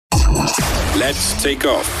Let's take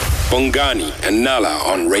off. Bongani and Nala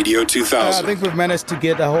on Radio 2000. I think we've managed to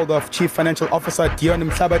get a hold of Chief Financial Officer Dion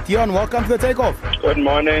Mhlaba. Dion, welcome to the Takeoff. Good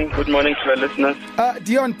morning. Good morning to our listeners.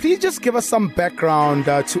 Dion, please just give us some background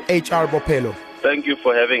to HR Bophelo. Thank you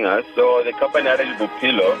for having us. So the company RH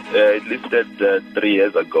Bophelo it listed 3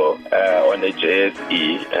 years ago on the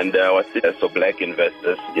JSE, and was so black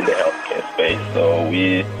investors in the healthcare space. So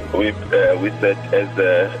we said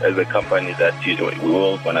as a company that we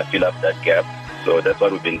will gonna fill up that gap. So that's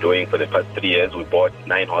what we've been doing for the past 3 years. We bought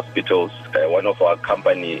 9 hospitals. One of our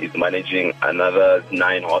company is managing another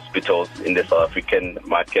 9 hospitals in the South African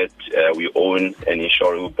market. We own an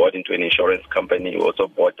insurance. We bought into an insurance company. We also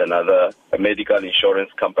bought another medical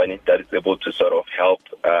insurance company that is able to sort of help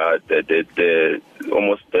the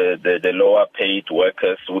lower paid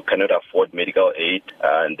workers who cannot afford medical aid,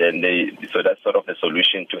 and then so that's sort of a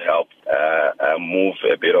solution to help move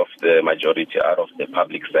a bit of the majority out of the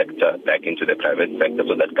public sector back into the private sector,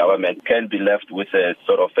 so that government can be left with a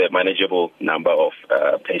sort of a manageable number of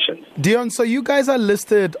patients. Dion, so you guys are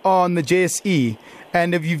listed on the JSE,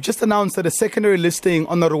 and if you've just announced that a secondary listing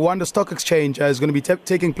on the Rwanda Stock Exchange is going to be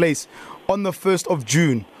taking place on the 1st of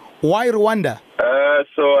June. Why Rwanda?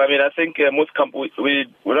 I think most companies, we're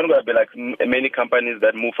not going to be like many companies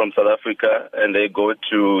that move from South Africa and they go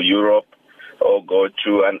to Europe or go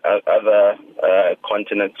to other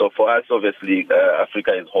continents. So for us, obviously,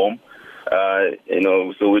 Africa is home.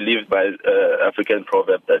 So we live by African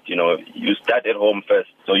proverb that, you start at home first.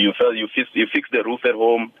 So you fix the roof at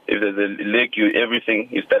home. If there's a lake, everything,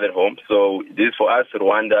 you start at home. So this, for us,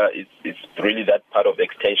 Rwanda is really that part of the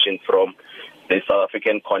extension from the South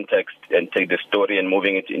African context, and take the story and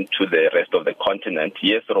moving it into the rest of the continent.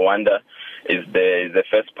 Yes, Rwanda is the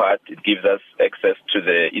first part. It gives us access to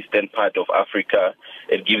the eastern part of Africa.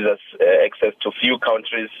 It gives us access to few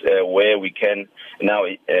countries where we can now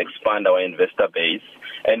expand our investor base.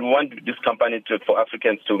 And we want this company for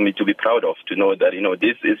Africans to be proud of, to know that,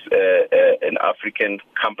 this is an African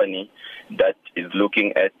company that is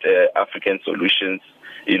looking at African solutions.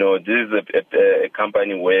 This is a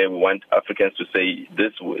company where we want Africans to say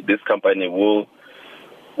this company will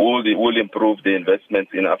improve the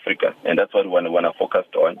investments in Africa, and that's what we want to focus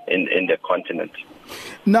on in the continent.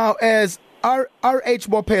 Now, as RH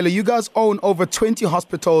Bophelo, you guys own over 20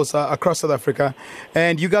 hospitals across South Africa,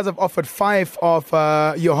 and you guys have offered 5 of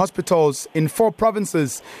your hospitals in 4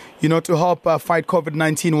 provinces, to help fight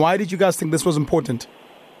COVID-19. Why did you guys think this was important?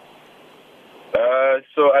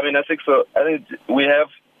 I think we have,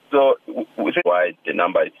 we think why the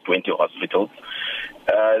number is 20 hospitals.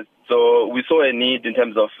 So we saw a need in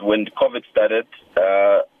terms of when COVID started,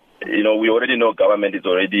 we already know government is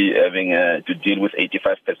already having to deal with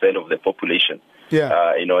 85% of the population. Yeah.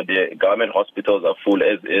 The government hospitals are full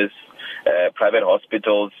as is. Private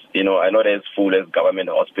hospitals, are not as full as government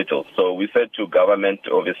hospitals. So we said to government,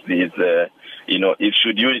 obviously, if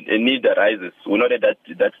should a need arises, we're not at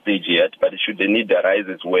that stage yet, but should the need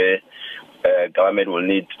arises where government will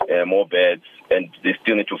need more beds, and they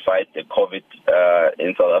still need to fight the COVID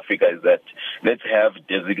in South Africa, is that let's have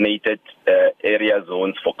designated area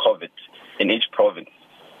zones for COVID in each province.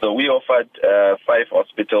 So we offered 5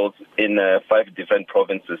 hospitals in 5 different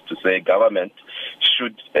provinces to say government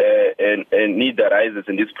should a need arises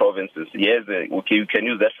in these provinces. Yes, you can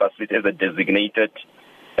use that facility as a designated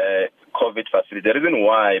COVID facility. The reason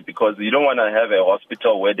why, because you don't want to have a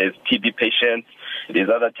hospital where there's TB patients, there's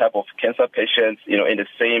other type of cancer patients, in the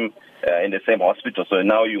same hospital. So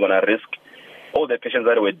now you're going to risk all the patients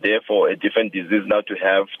that were there for a different disease now to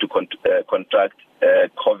have to contract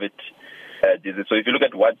COVID disease. So if you look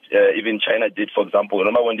at what even China did, for example,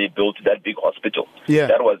 remember when they built that big hospital? Yeah.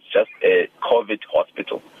 That was just a COVID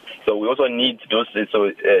hospital. So we also need those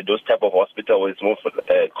type of hospitals where it's more for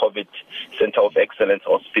COVID center of excellence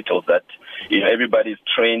hospitals that everybody is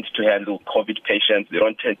trained to handle COVID patients. They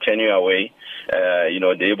don't turn you away.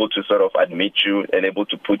 They're able to sort of admit you and able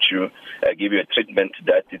to put you, give you a treatment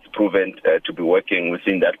that is proven to be working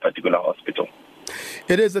within that particular hospital.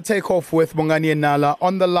 It is a takeoff with Bongani and Nala.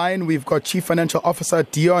 On the line, we've got Chief Financial Officer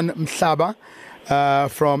Dion Mhlaba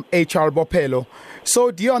from HR Bophelo.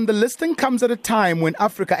 So, Dion, the listing comes at a time when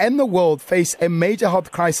Africa and the world face a major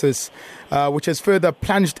health crisis, which has further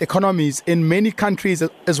plunged economies in many countries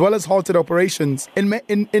as well as halted operations in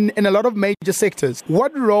a lot of major sectors.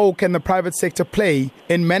 What role can the private sector play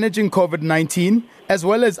in managing COVID-19 as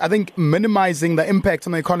well as, I think, minimizing the impact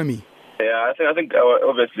on the economy? Yeah, I think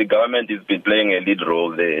obviously government has been playing a lead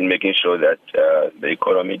role there in making sure that the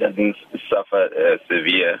economy doesn't suffer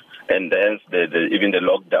severe, and hence even the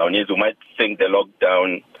lockdown. Yes, we might think the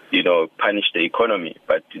lockdown punish the economy.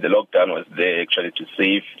 But the lockdown was there actually to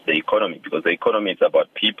save the economy, because the economy is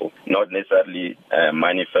about people, not necessarily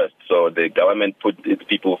money first. So the government put its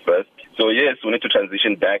people first. So yes, we need to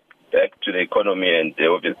transition back to the economy and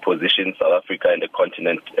position South Africa and the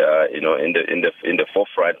continent, in the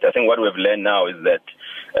forefront. I think what we've learned now is that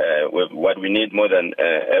what we need more than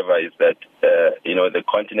ever is that the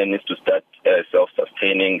continent needs to start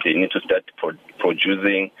self-sustaining. They need to start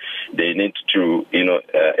producing. They need to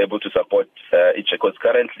able to support each other. Because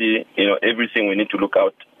currently, everything we need to look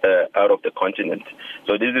out of the continent.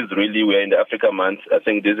 So this is really where in the Africa Month, I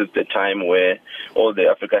think this is the time where all the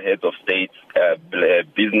Africa heads of states,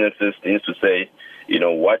 businesses need to say,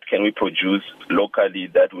 what can we produce locally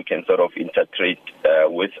that we can sort of integrate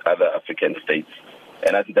with other African states.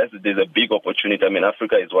 And I think there's a big opportunity. I mean,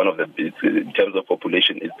 Africa is one of the, in terms of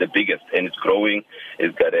population, it's the biggest, and it's growing.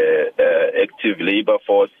 It's got a active labor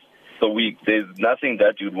force. So there's nothing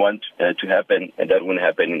that you'd want to happen and that wouldn't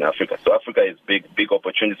happen in Africa. So Africa is big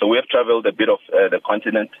opportunity. So we have traveled a bit of the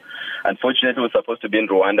continent. Unfortunately, we're supposed to be in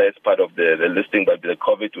Rwanda as part of the listing, but the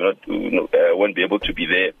COVID won't be able to be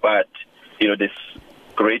there. But there's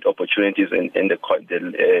great opportunities in the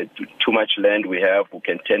too much land we have. We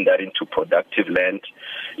can turn that into productive land.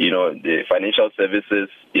 The financial services,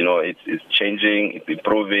 it's changing, it's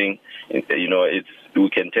improving. We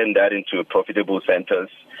can turn that into profitable centers.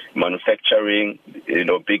 Manufacturing,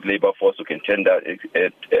 big labor force, we can turn out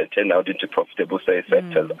into profitable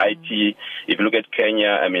sectors. IT, if you look at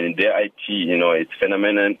Kenya, I mean, their IT, it's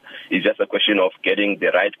phenomenal. It's just a question of getting the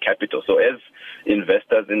right capital. So as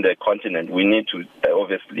investors in the continent, we need to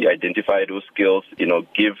obviously identify those skills,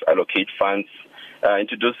 allocate funds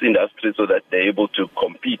into those industries so that they're able to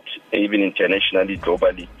compete even internationally,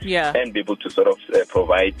 globally, and be able to sort of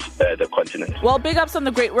provide the continent. Well, big ups on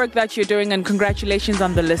the great work that you're doing, and congratulations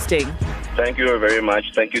on the listing. Thank you very much.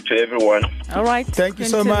 Thank you to everyone. All right. Thank you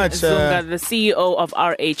so much. Zunga, the CEO of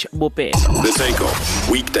RH Bophelo. The Takeoff,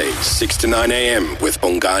 weekdays 6 to 9 a.m. with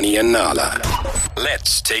Bongani and Nala.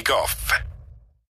 Let's take off.